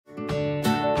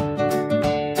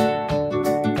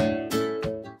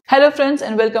Hello friends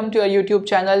and welcome to our YouTube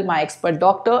channel, My Expert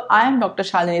Doctor. I am Dr.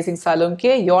 Shalini Singh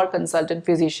Salunke, your consultant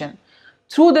physician.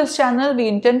 Through this channel, we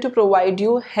intend to provide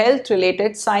you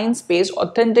health-related, science-based,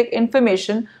 authentic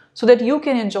information so that you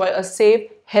can enjoy a safe,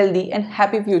 healthy and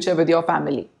happy future with your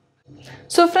family.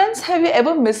 So friends, have you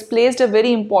ever misplaced a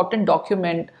very important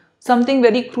document, something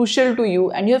very crucial to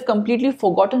you, and you have completely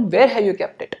forgotten where have you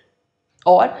kept it?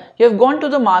 Or you have gone to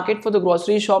the market for the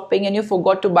grocery shopping and you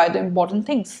forgot to buy the important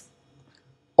things?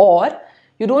 Or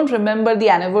you don't remember the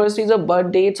anniversaries or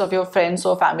birth dates of your friends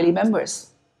or family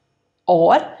members?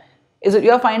 Or is it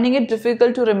you are finding it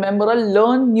difficult to remember or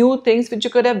learn new things which you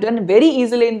could have done very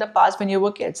easily in the past when you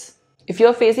were kids? If you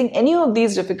are facing any of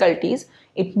these difficulties,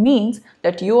 it means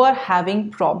that you are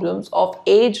having problems of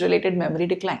age-related memory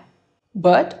decline.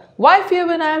 But why fear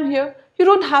when I am here? You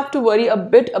don't have to worry a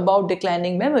bit about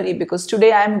declining memory because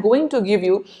today I am going to give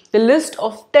you the list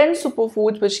of 10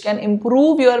 superfoods which can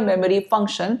improve your memory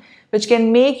function, which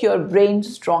can make your brain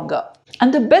stronger.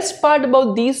 And the best part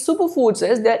about these superfoods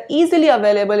is they are easily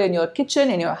available in your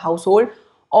kitchen, in your household,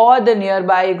 or the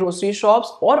nearby grocery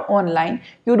shops or online.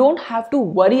 You don't have to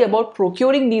worry about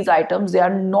procuring these items. They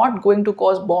are not going to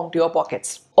cause bomb to your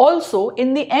pockets. Also,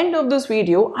 in the end of this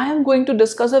video, I am going to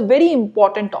discuss a very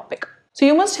important topic. So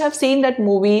you must have seen that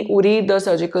movie Uri the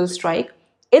Surgical Strike.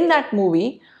 In that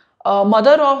movie,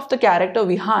 mother of the character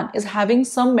Vihan is having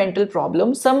some mental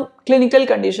problem, some clinical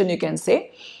condition you can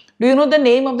say. Do you know the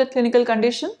name of that clinical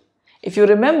condition? If you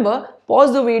remember,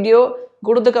 pause the video,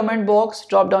 go to the comment box,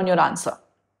 drop down your answer.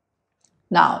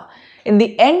 Now, in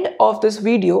the end of this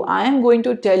video, I am going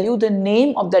to tell you the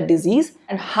name of that disease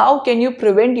and how can you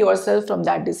prevent yourself from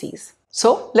that disease.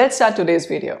 So, let's start today's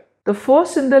video. The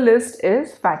first in the list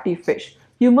is fatty fish.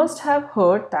 You must have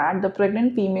heard that the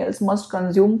pregnant females must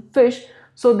consume fish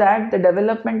so that the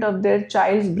development of their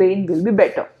child's brain will be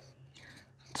better.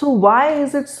 So why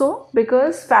is it so?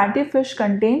 Because fatty fish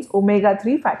contains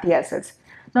omega-3 fatty acids.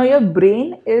 Now your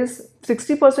brain is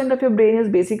 60% of your brain is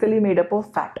basically made up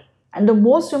of fat. And the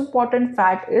most important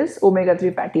fat is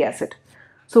omega-3 fatty acid.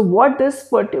 So what this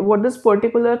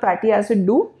particular fatty acid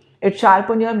do? It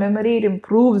sharpens your memory, it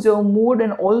improves your mood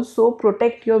and also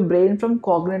protect your brain from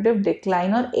cognitive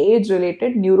decline or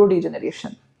age-related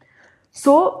neurodegeneration.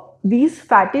 So these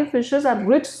fatty fishes are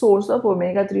rich source of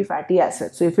omega-3 fatty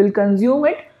acids. So if you consume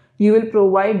it, you will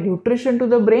provide nutrition to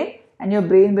the brain and your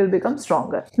brain will become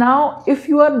stronger. Now, if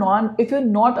you're not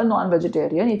a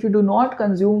non-vegetarian, if you do not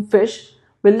consume fish,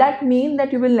 will that mean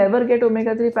that you will never get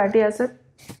omega-3 fatty acid?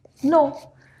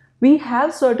 No. We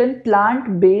have certain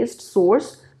plant-based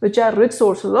sources which are rich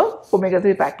sources of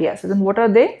omega-3 fatty acids. And what are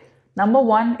they? Number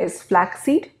 1 is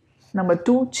flaxseed. Number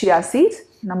 2, chia seeds.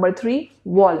 Number 3,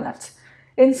 walnuts.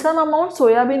 In some amount,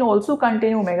 soybean also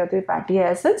contain omega-3 fatty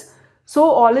acids. So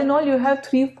all in all, you have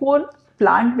 3-4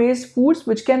 plant-based foods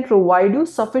which can provide you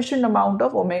sufficient amount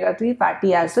of omega-3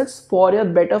 fatty acids for your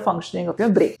better functioning of your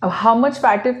brain. Now, how much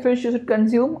fatty fish you should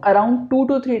consume? Around 2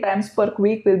 to 3 times per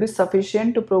week will be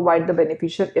sufficient to provide the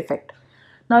beneficial effect.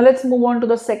 Now let's move on to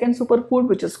the second superfood,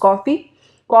 which is coffee.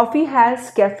 Coffee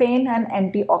has caffeine and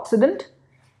antioxidant.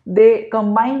 They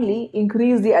combinedly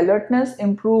increase the alertness,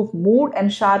 improve mood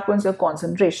and sharpens your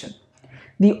concentration.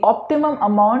 The optimum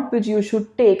amount which you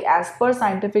should take as per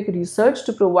scientific research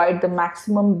to provide the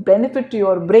maximum benefit to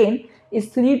your brain is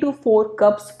 3 to 4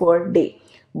 cups per day.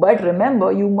 But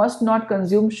remember, you must not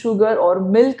consume sugar or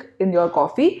milk in your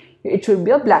coffee. It should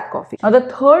be a black coffee. Now the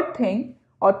third thing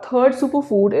or third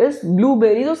superfood is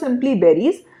blueberries or simply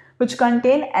berries, which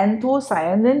contain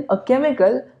anthocyanin, a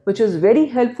chemical which is very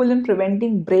helpful in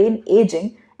preventing brain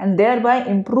aging and thereby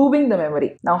improving the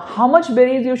memory. Now, how much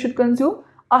berries you should consume?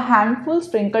 A handful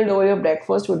sprinkled over your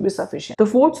breakfast would be sufficient. The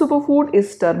fourth superfood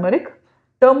is turmeric.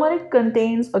 Turmeric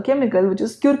contains a chemical which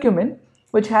is curcumin,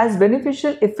 which has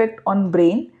beneficial effect on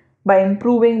brain by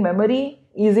improving memory,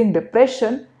 easing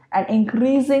depression, and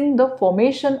increasing the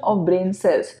formation of brain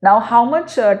cells. Now, how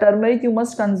much turmeric you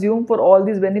must consume for all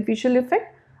these beneficial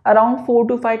effects? Around 4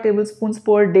 to 5 tablespoons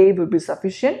per day would be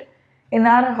sufficient. In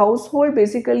our household,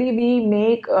 basically we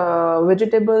make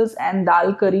vegetables and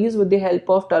dal curries with the help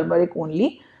of turmeric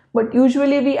only. But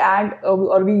usually we add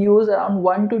or we use around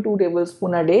 1 to 2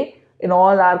 tablespoons a day in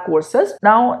all our courses.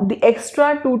 Now the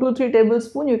extra 2 to 3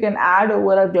 tablespoons you can add to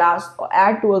a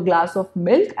glass of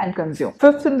milk and consume.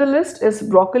 Fifth in the list is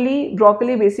broccoli.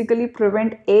 Broccoli basically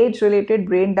prevent age-related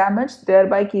brain damage,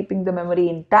 thereby keeping the memory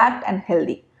intact and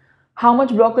healthy. How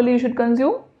much broccoli you should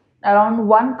consume? Around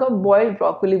 1 cup boiled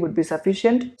broccoli would be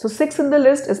sufficient. So sixth in the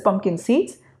list is pumpkin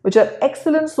seeds, which are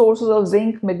excellent sources of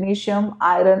zinc, magnesium,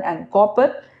 iron and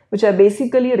copper. which are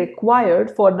basically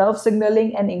required for nerve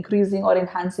signaling and increasing or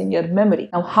enhancing your memory.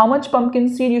 Now, how much pumpkin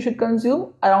seed you should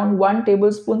consume? Around 1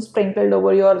 tablespoon sprinkled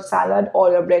over your salad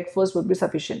or your breakfast would be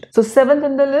sufficient. So, seventh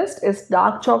in the list is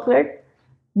dark chocolate.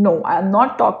 No, I am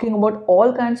not talking about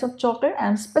all kinds of chocolate. I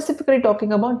am specifically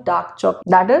talking about dark chocolate.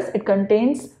 That is, it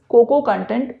contains cocoa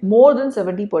content more than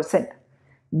 70%.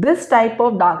 This type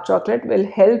of dark chocolate will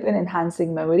help in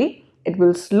enhancing memory. It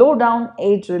will slow down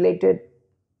age-related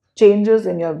changes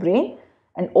in your brain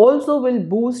and also will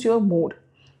boost your mood.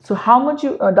 So how much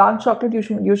dark chocolate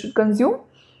you should consume?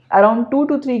 Around 2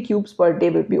 to 3 cubes per day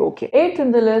will be okay. Eighth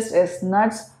in the list is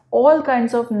nuts. All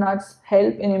kinds of nuts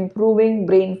help in improving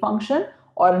brain function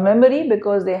or memory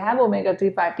because they have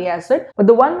omega-3 fatty acid. But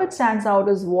the one which stands out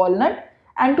is walnut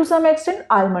and to some extent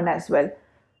almond as well.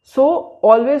 So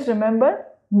always remember,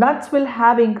 nuts will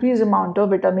have increased amount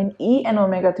of vitamin E and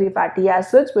omega-3 fatty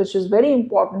acids, which is very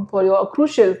important for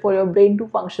crucial for your brain to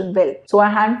function well. So a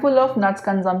handful of nuts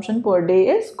consumption per day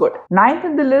is good. Ninth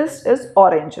in the list is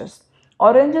oranges.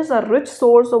 Oranges are rich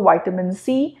source of vitamin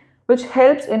C, which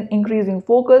helps in increasing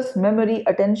focus, memory,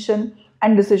 attention,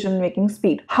 and decision-making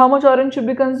speed. How much orange should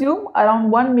be consumed?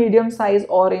 Around 1 medium-sized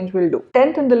orange will do.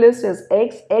 10th in the list is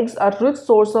eggs. Eggs are rich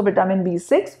source of vitamin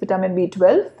B6, vitamin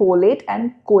B12, folate,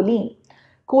 and choline.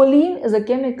 Choline is a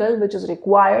chemical which is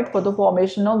required for the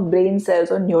formation of brain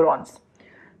cells or neurons.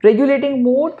 Regulating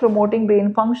mood, promoting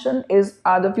brain function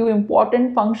are the few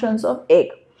important functions of egg.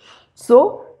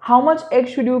 So, how much egg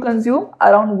should you consume?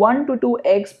 Around 1 to 2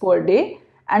 eggs per day,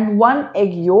 and 1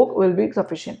 egg yolk will be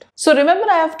sufficient. So remember,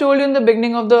 I have told you in the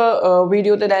beginning of the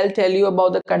video that I'll tell you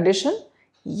about the condition.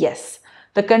 Yes,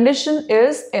 the condition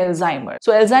is Alzheimer.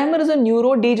 So Alzheimer is a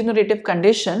neurodegenerative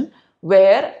condition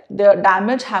where the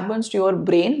damage happens to your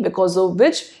brain because of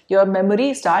which your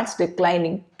memory starts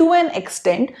declining to an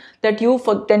extent that you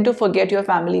tend to forget your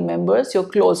family members, your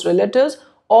close relatives,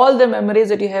 all the memories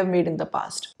that you have made in the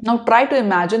past. Now try to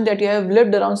imagine that you have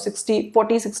lived around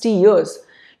 40, 60 years.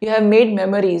 You have made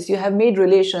memories, you have made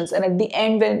relations, and at the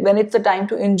end when it's the time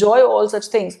to enjoy all such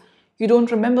things, you don't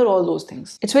remember all those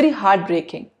things. It's very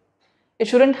heartbreaking. It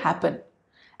shouldn't happen.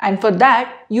 And for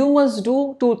that, you must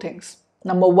do 2 things.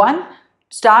 Number 1,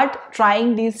 start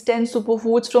trying these 10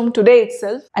 superfoods from today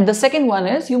itself. And the second one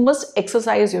is you must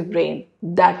exercise your brain.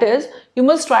 That is, you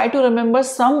must try to remember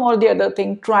some or the other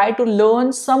thing, try to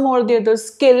learn some or the other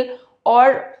skill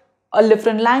or a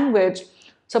different language.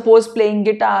 Suppose playing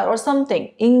guitar or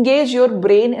something. Engage your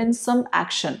brain in some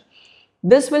action.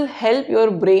 This will help your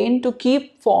brain to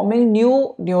keep forming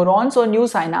new neurons or new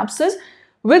synapses,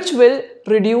 which will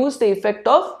reduce the effect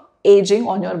of aging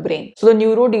on your brain. So the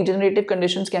neurodegenerative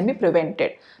conditions can be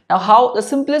prevented. Now, the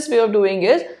simplest way of doing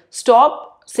is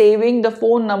stop saving the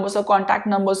phone numbers or contact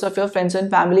numbers of your friends and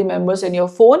family members in your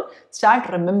phone. Start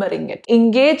remembering it.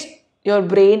 Engage your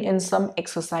brain in some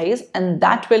exercise, and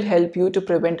that will help you to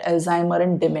prevent Alzheimer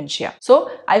and dementia. So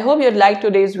I hope you liked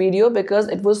today's video because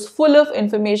it was full of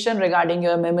information regarding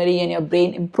your memory and your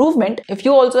brain improvement. If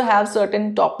you also have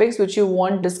certain topics which you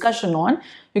want discussion on,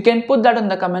 you can put that in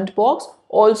the comment box.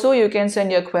 Also, you can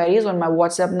send your queries on my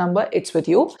WhatsApp number. It's with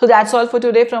you. So that's all for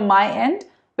today from my end.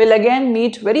 We'll again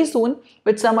meet very soon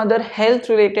with some other health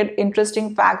related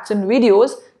interesting facts and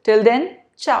videos. Till then,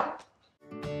 ciao.